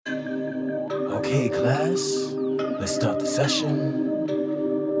Okay, class, let's start the session.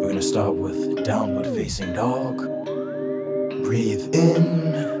 We're gonna start with downward facing dog. Breathe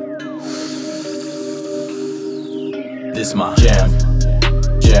in. This my jam,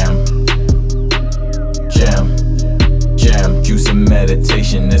 jam, jam, jam. Juice and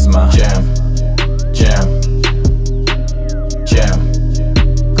meditation. This my jam, jam, jam.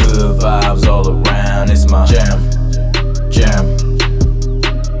 Good vibes all around. It's my jam, jam,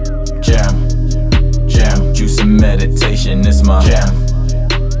 jam, jam. Juice and meditation. It's my jam,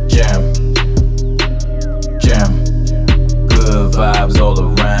 jam, jam. Good vibes all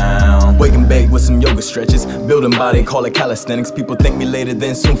around. Wake and bake with some yoga stretches. Building body, call it calisthenics. People thank me later,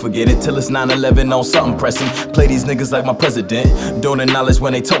 then soon forget it. Till it's 9/11 on something pressing. Play these niggas like my president. Don't acknowledge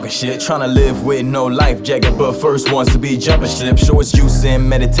when they talking shit. Tryna live with no life jacket, but first wants to be jumping ship. Show it's juice and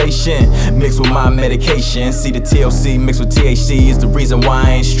meditation mixed with my medication. See the TLC mixed with THC is the reason why I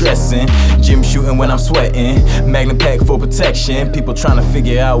ain't stressing. Gym shooting when I'm sweating. Magnum pack for protection. People tryna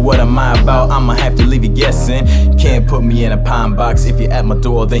figure out what am I about. I'ma have to leave you guessing. Can't put me in a pine box. If you're at my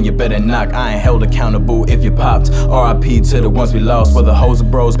door, then you better knock. I ain't held accountable if you popped. RIP to the ones we lost. For the hoes and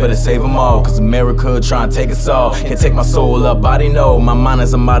bros, better save them all. Cause America tryna take us all. Can't take my soul up, body no. My mind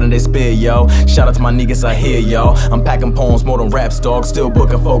is a modern day spear, yo. Shout out to my niggas, I hear y'all. I'm packing poems more than raps, dog. Still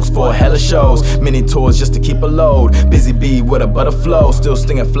booking folks for hella shows. Many tours just to keep a load. Busy bee with a butterflow. Still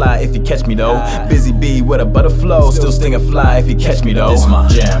stinging fly if you catch me though. Busy bee with a butterflow. Still stinging fly if you catch me though. This my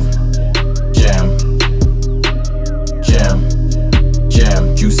jam, jam, jam,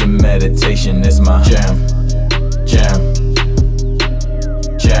 jam. Juice and meditation. This my jam, jam,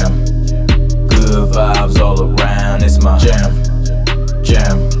 jam. Good vibes all around. It's my jam,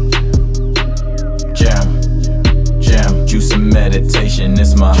 jam, jam, jam. Juice and meditation.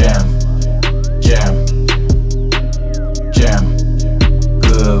 It's my jam, jam, jam.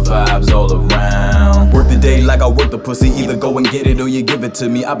 Good vibes all around. Work the day like I work the pussy. Either go and get it or you give it to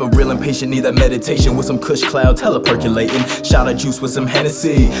me. I've been real impatient, need that meditation with some kush clouds hella percolating. Shot of juice with some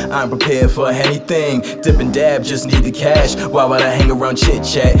Hennessy. I'm prepared for anything. Dip and dab, just need the cash. Why would I hang around chit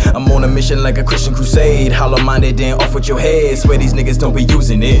chat? I'm on a mission like a Christian crusade. Hollow minded, then off with your head. Swear these niggas don't be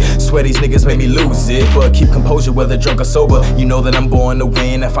using it. Swear these niggas make me lose it. But keep composure whether drunk or sober. You know that I'm born to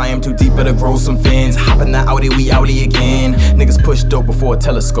win. If I am too deep, better grow some fins. Hopping the Audi, we outie again. Niggas push dope before a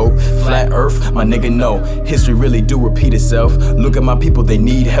telescope. Flat earth, my nigga know. History really do repeat itself. Look at my people, they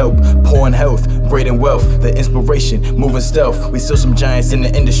need help. Pouring health, braiding wealth. The inspiration, moving stealth. We still some giants in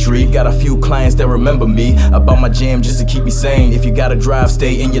the industry. Got a few clients that remember me. About my jam just to keep me sane. If you gotta drive,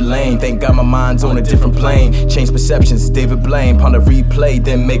 stay in your lane. Thank God my mind's on a different plane. Change perceptions, David Blaine. Ponder replay,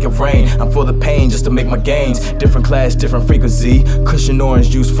 then make it rain. I'm for the pain just to make my gains. Different class, different frequency. Cushion orange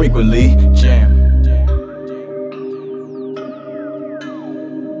juice frequently. Jam.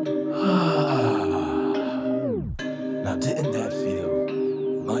 Now didn't that feel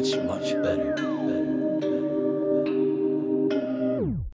much, much better?